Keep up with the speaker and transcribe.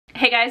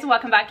Hey guys,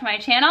 welcome back to my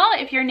channel.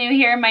 If you're new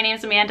here, my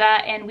name's Amanda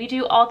and we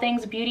do all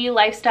things beauty,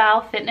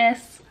 lifestyle,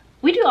 fitness.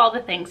 We do all the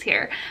things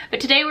here.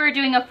 But today we're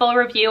doing a full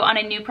review on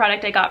a new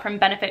product I got from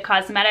Benefit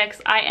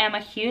Cosmetics. I am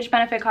a huge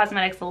Benefit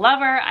Cosmetics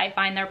lover. I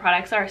find their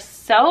products are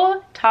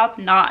so top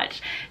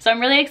notch. So I'm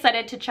really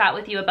excited to chat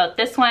with you about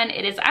this one.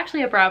 It is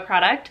actually a brow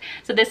product.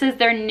 So this is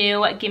their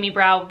new Gimme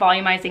Brow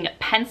Volumizing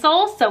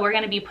Pencil. So we're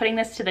gonna be putting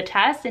this to the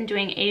test and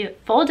doing a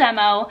full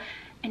demo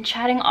and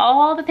chatting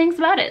all the things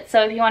about it.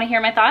 So if you want to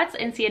hear my thoughts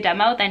and see a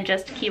demo, then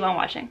just keep on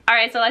watching. All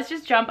right, so let's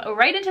just jump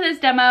right into this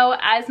demo.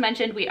 As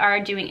mentioned, we are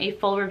doing a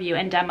full review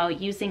and demo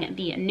using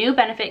the new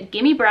Benefit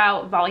Gimme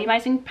Brow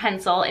Volumizing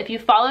Pencil. If you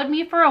followed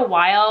me for a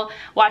while,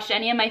 watched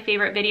any of my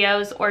favorite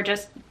videos, or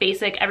just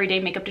basic everyday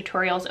makeup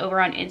tutorials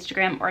over on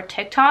Instagram or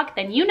TikTok,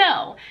 then you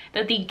know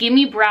that the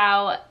Gimme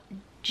Brow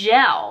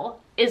Gel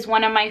is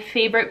one of my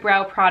favorite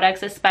brow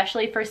products,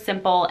 especially for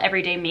simple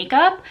everyday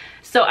makeup.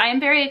 So I am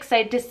very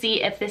excited to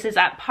see if this is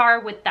at par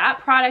with that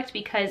product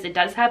because it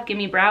does have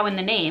Gimme Brow in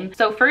the name.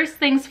 So first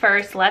things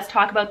first, let's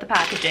talk about the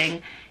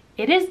packaging.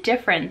 It is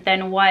different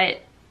than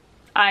what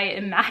I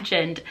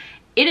imagined.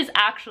 It is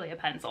actually a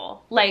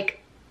pencil,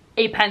 like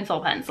a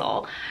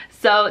pencil.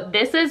 So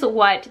this is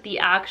what the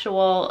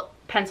actual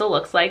pencil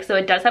looks like. So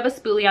it does have a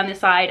spoolie on the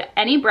side.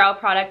 Any brow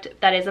product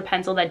that is a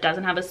pencil that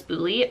doesn't have a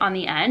spoolie on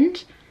the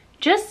end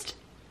just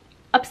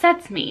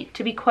upsets me,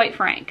 to be quite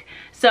frank.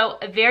 So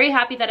very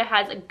happy that it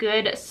has a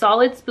good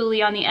solid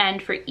spoolie on the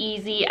end for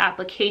easy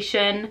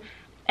application.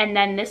 And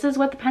then this is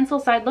what the pencil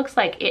side looks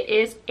like. It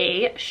is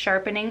a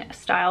sharpening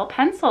style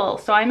pencil.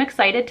 So I'm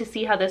excited to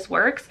see how this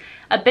works.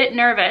 A bit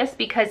nervous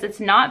because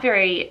it's not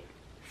very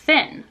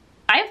thin.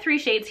 I have three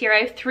shades here.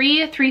 I have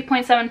 3,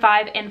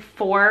 3.75, and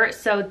 4.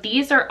 So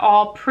these are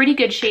all pretty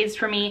good shades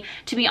for me.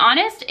 To be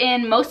honest,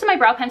 in most of my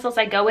brow pencils,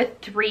 I go with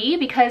 3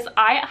 because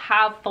I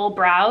have full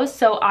brows.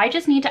 So I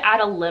just need to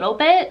add a little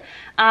bit.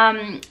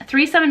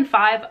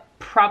 3.75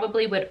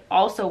 probably would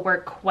also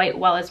work quite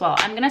well as well.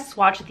 I'm gonna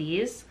swatch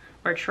these,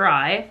 or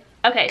try.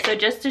 Okay, so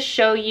just to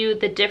show you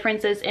the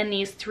differences in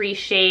these 3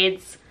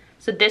 shades.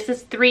 So this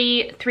is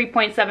 3,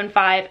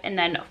 3.75, and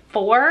then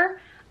 4.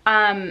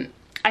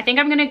 I think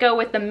I'm gonna go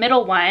with the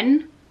middle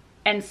one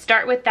and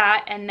start with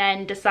that and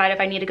then decide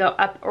if I need to go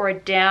up or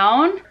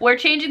down. We're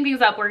changing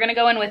these up. We're gonna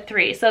go in with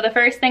 3. So the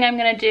first thing I'm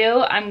gonna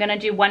do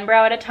 1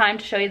 brow at a time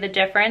to show you the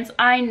difference.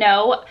 I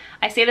know,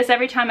 I say this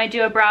every time I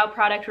do a brow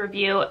product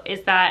review,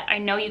 is that I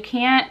know you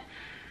can't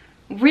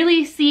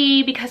really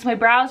see because my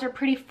brows are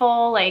pretty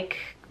full,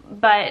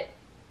 but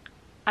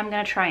I'm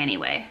gonna try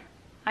anyway.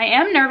 I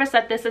am nervous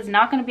that this is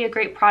not going to be a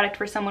great product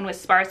for someone with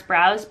sparse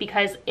brows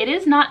because it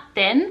is not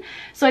thin.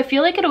 So I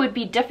feel like it would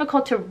be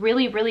difficult to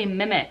really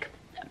mimic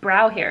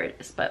brow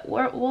hairs, but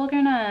we're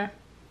gonna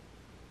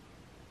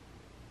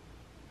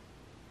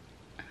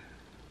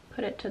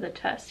put it to the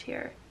test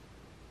here.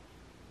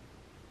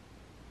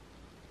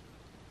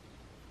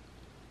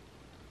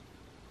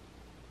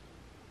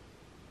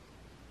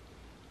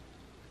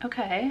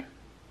 Okay.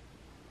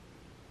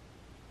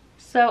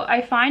 So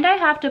I find I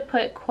have to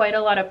put quite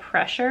a lot of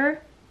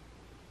pressure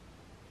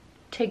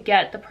to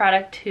get the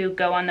product to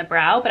go on the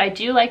brow, but I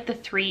do like the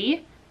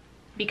 3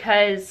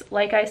 because,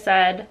 like I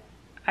said,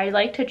 I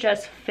like to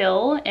just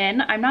fill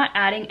in. I'm not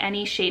adding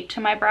any shape to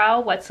my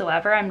brow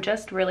whatsoever. I'm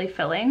just really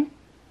filling.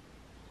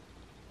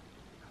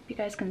 Hope you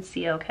guys can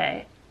see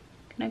okay.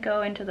 I'm gonna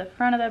go into the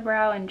front of the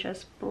brow and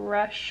just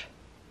brush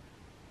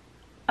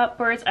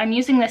upwards. I'm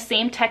using the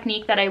same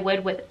technique that I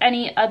would with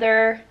any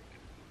other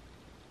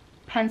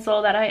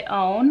pencil that I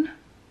own.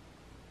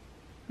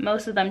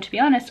 Most of them, to be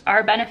honest,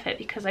 are Benefit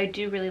because I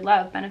do really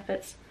love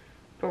Benefit's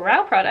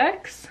brow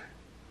products.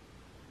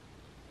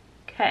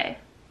 Okay.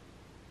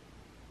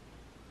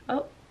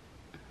 Oh.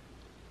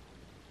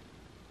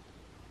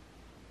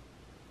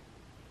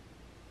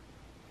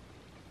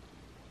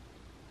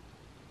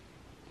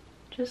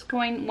 Just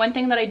going, one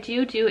thing that I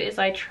do is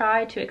I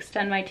try to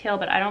extend my tail,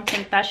 but I don't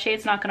think that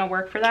shade's not gonna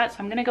work for that. So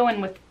I'm gonna go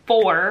in with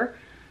 4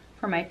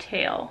 for my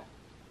tail.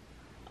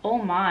 Oh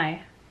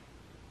my.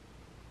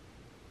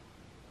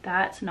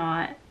 That's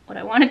not what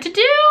I wanted to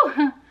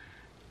do.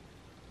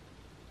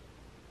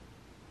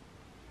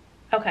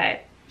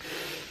 Okay.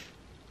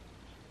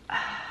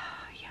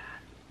 Yeah.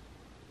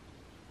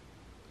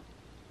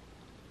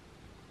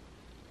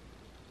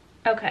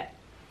 Okay.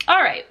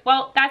 All right.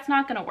 Well, that's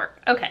not gonna work.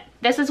 Okay.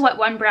 This is what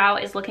one brow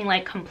is looking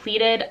like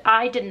completed.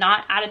 I did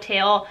not add a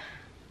tail.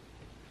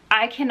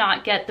 I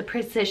cannot get the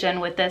precision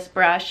with this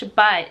brush,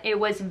 but it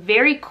was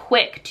very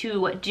quick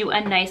to do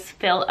a nice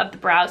fill of the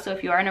brow. So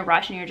if you are in a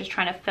rush and you're just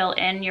trying to fill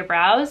in your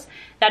brows,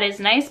 that is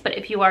nice. But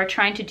if you are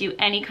trying to do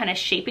any kind of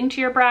shaping to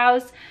your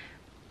brows,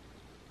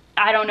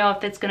 I don't know if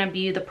that's gonna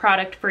be the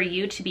product for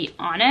you, to be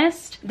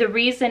honest. The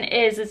reason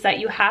is that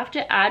you have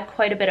to add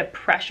quite a bit of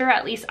pressure,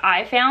 at least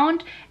I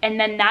found, and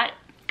then that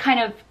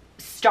kind of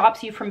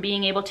stops you from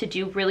being able to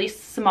do really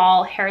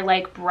small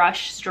hair-like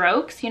brush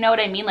strokes, you know what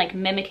I mean, like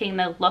mimicking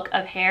the look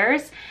of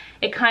hairs.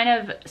 It kind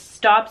of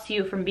stops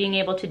you from being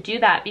able to do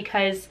that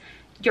because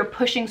you're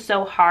pushing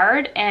so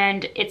hard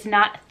and it's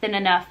not thin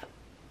enough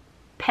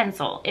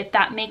pencil, if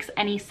that makes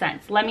any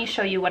sense. Let me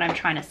show you what I'm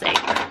trying to say.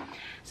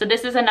 So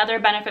this is another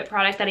Benefit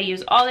product that I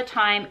use all the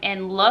time,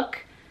 and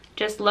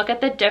just look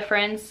at the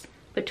difference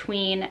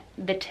between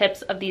the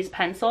tips of these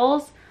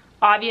pencils.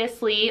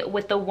 Obviously,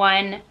 with the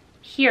one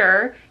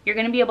here, you're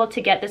gonna be able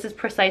to get, this is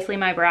Precisely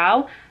My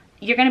Brow,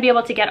 you're gonna be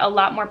able to get a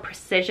lot more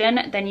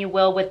precision than you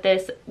will with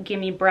this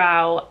Gimme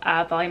Brow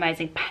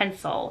Volumizing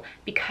pencil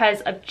because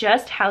of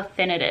just how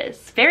thin it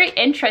is. Very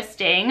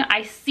interesting.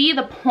 I see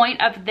the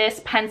point of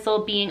this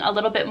pencil being a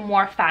little bit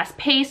more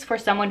fast-paced for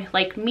someone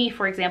like me,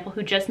 for example,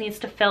 who just needs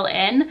to fill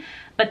in,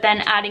 but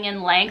then adding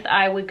in length,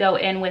 I would go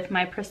in with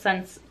my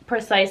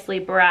Precisely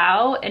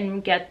Brow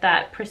and get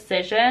that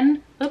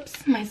precision.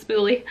 Oops, my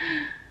spoolie.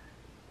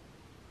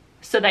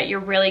 So that you're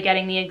really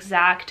getting the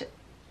exact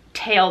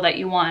tail that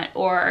you want,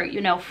 or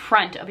you know,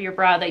 front of your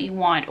brow that you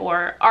want,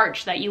 or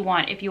arch that you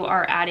want if you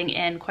are adding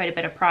in quite a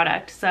bit of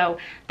product. So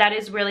that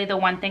is really the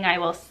one thing I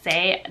will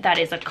say that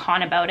is a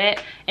con about it,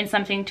 and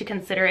something to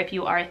consider if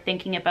you are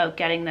thinking about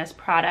getting this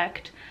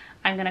product.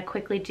 I'm gonna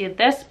quickly do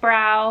this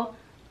brow.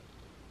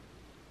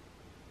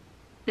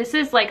 This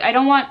is like, I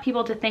don't want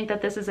people to think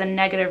that this is a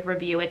negative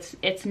review.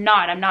 It's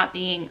not. I'm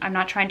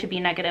not trying to be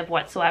negative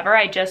whatsoever.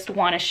 I just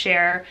want to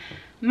share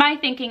my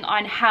thinking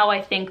on how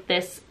I think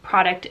this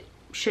product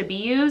should be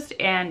used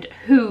and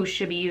who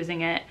should be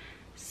using it.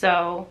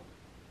 So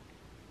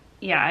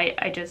yeah,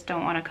 I just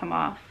don't want to come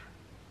off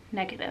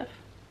negative.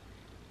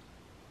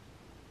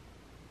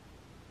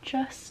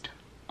 Just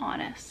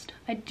honest.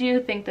 I do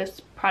think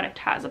this product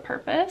has a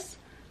purpose.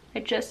 I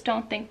just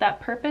don't think that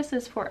purpose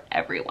is for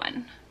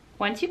everyone.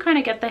 Once you kind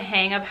of get the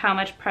hang of how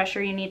much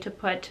pressure you need to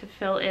put to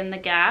fill in the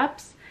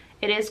gaps,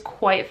 it is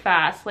quite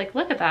fast. Like,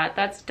 look at that,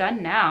 that's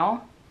done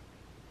now.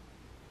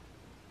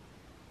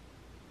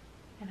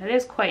 And it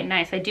is quite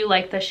nice. I do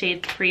like the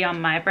shade 3 on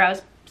my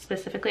brows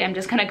specifically. I'm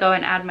just gonna go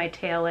and add my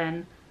tail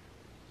in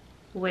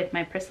with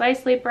my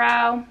Precisely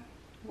Brow.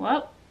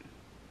 Whoop.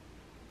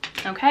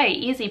 Okay,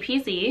 easy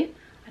peasy.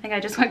 I think I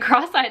just went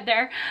cross-eyed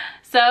there.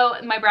 So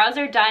my brows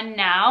are done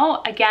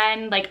now.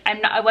 Again, like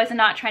I was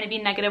not trying to be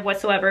negative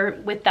whatsoever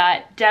with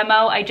that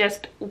demo. I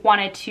just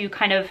wanted to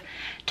kind of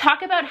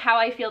talk about how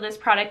I feel this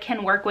product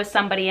can work with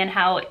somebody and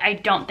how I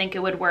don't think it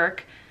would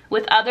work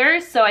with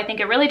others. So I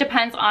think it really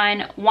depends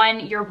on,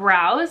 one, your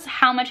brows.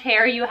 How much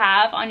hair you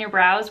have on your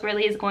brows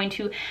really is going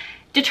to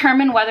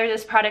determine whether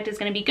this product is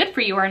going to be good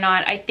for you or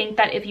not. I think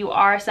that if you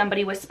are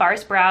somebody with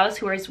sparse brows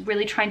who is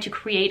really trying to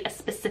create a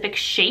specific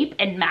shape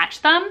and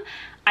match them,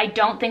 I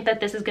don't think that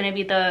this is going to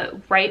be the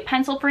right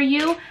pencil for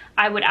you.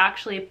 I would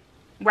actually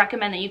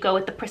recommend that you go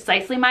with the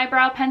Precisely My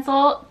Brow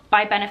pencil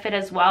by Benefit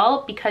as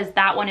well, because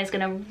that one is going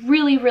to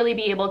really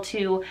be able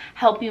to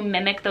help you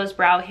mimic those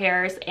brow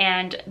hairs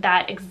and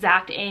that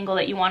exact angle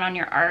that you want on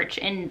your arch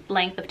and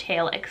length of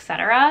tail,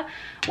 etc.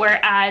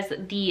 Whereas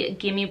the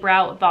Gimme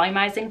Brow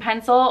Volumizing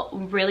pencil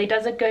really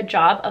does a good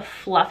job of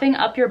fluffing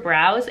up your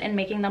brows and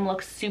making them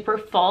look super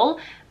full,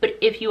 but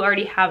if you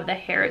already have the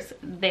hairs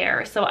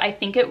there. So I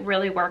think it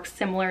really works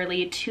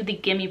similarly to the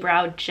Gimme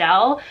Brow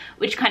Gel,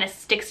 which kind of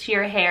sticks to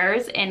your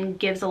hairs and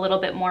gives a little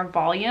bit more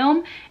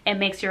volume and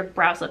makes your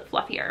brows look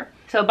fluffier.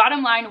 So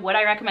bottom line, would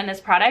I recommend this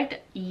product?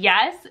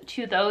 Yes,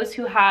 to those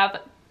who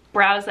have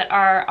brows that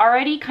are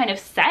already kind of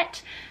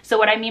set. So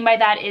what I mean by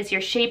that is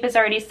your shape is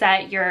already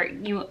set,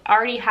 you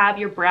already have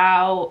your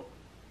brow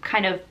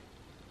kind of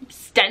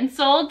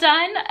stencil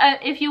done,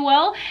 if you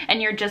will, and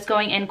you're just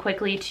going in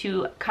quickly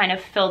to kind of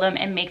fill them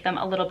and make them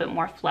a little bit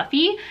more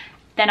fluffy,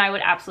 then I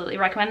would absolutely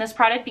recommend this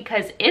product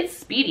because it's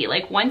speedy.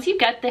 Like, once you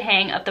get the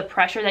hang of the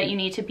pressure that you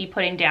need to be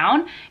putting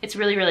down, it's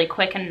really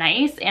quick and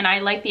nice, and I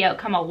like the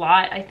outcome a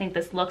lot. I think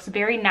this looks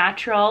very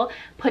natural,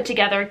 put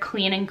together,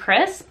 clean and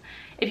crisp.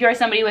 If you're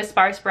somebody with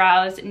sparse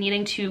brows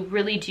needing to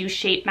really do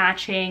shape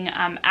matching,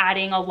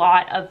 adding a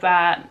lot of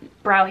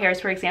brow hairs,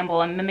 for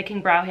example, and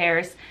mimicking brow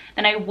hairs,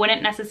 then I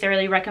wouldn't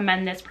necessarily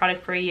recommend this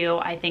product for you.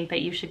 I think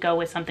that you should go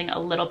with something a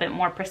little bit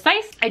more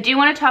precise. I do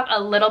want to talk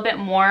a little bit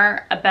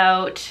more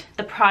about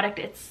the product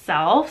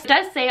itself. It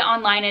does say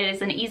online it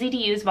is an easy to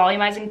use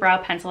volumizing brow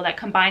pencil that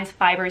combines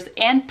fibers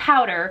and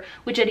powder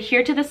which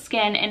adhere to the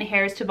skin and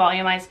hairs to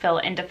volumize, fill,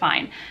 and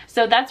define.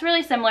 So that's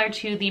really similar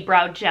to the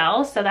brow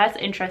gel, so that's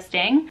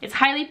interesting. It's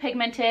highly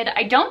pigmented.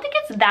 I don't think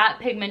it's that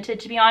pigmented,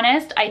 to be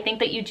honest. I think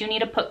that you do need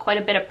to put quite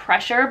a bit of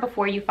pressure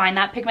before you find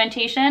that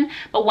pigmentation,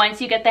 but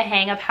once you get the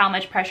hang of how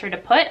much pressure to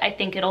put, I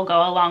think it'll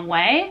go a long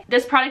way.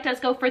 This product does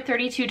go for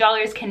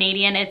 $32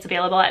 Canadian. It's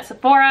available at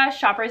Sephora,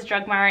 Shoppers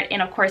Drug Mart,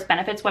 and of course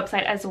Benefit's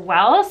website as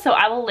well. So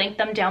I will link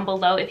them down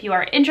below if you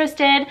are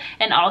interested,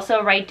 and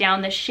also write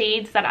down the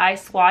shades that I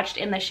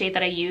swatched and the shade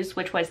that I used,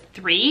 which was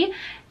 3.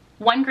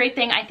 One great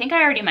thing, I think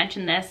I already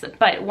mentioned this,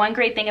 but one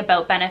great thing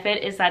about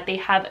Benefit is that they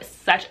have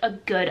such a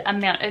good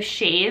amount of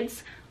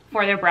shades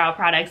for their brow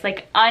products,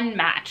 like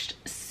unmatched,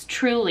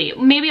 truly.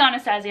 Maybe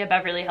Anastasia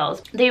Beverly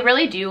Hills. They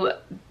really do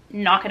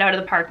knock it out of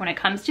the park when it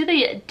comes to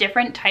the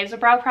different types of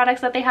brow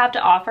products that they have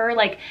to offer,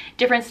 like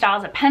different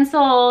styles of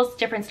pencils,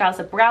 different styles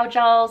of brow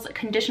gels,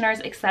 conditioners,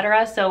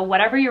 etc. So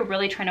whatever you're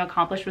really trying to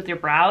accomplish with your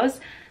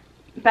brows,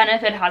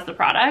 Benefit has the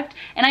product,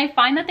 and I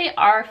find that they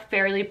are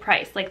fairly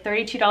priced, like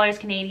 $32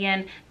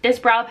 Canadian. This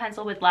brow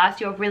pencil would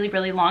last you a really,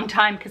 really long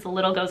time because a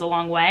little goes a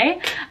long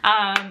way.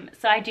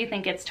 So I do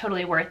think it's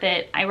totally worth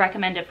it. I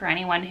recommend it for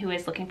anyone who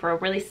is looking for a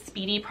really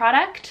speedy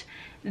product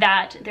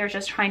that they're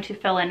just trying to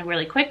fill in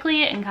really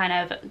quickly and kind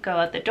of go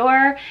out the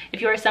door.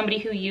 If you are somebody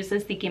who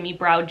uses the Gimme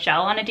Brow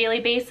Gel on a daily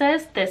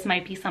basis, this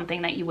might be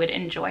something that you would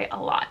enjoy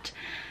a lot.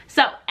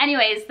 So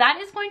anyways, that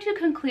is going to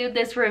conclude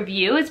this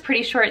review. It's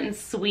pretty short and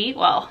sweet.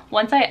 Well,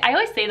 I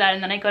always say that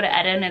and then I go to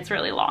edit and it's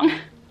really long.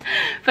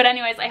 But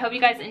anyways, I hope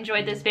you guys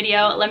enjoyed this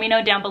video. Let me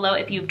know down below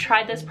if you've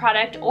tried this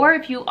product or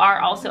if you are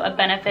also a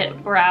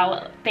Benefit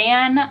brow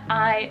fan.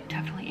 I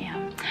definitely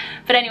am.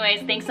 But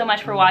anyways, thanks so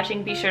much for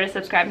watching. Be sure to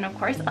subscribe, and of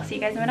course, I'll see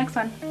you guys in the next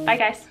one. Bye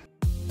guys.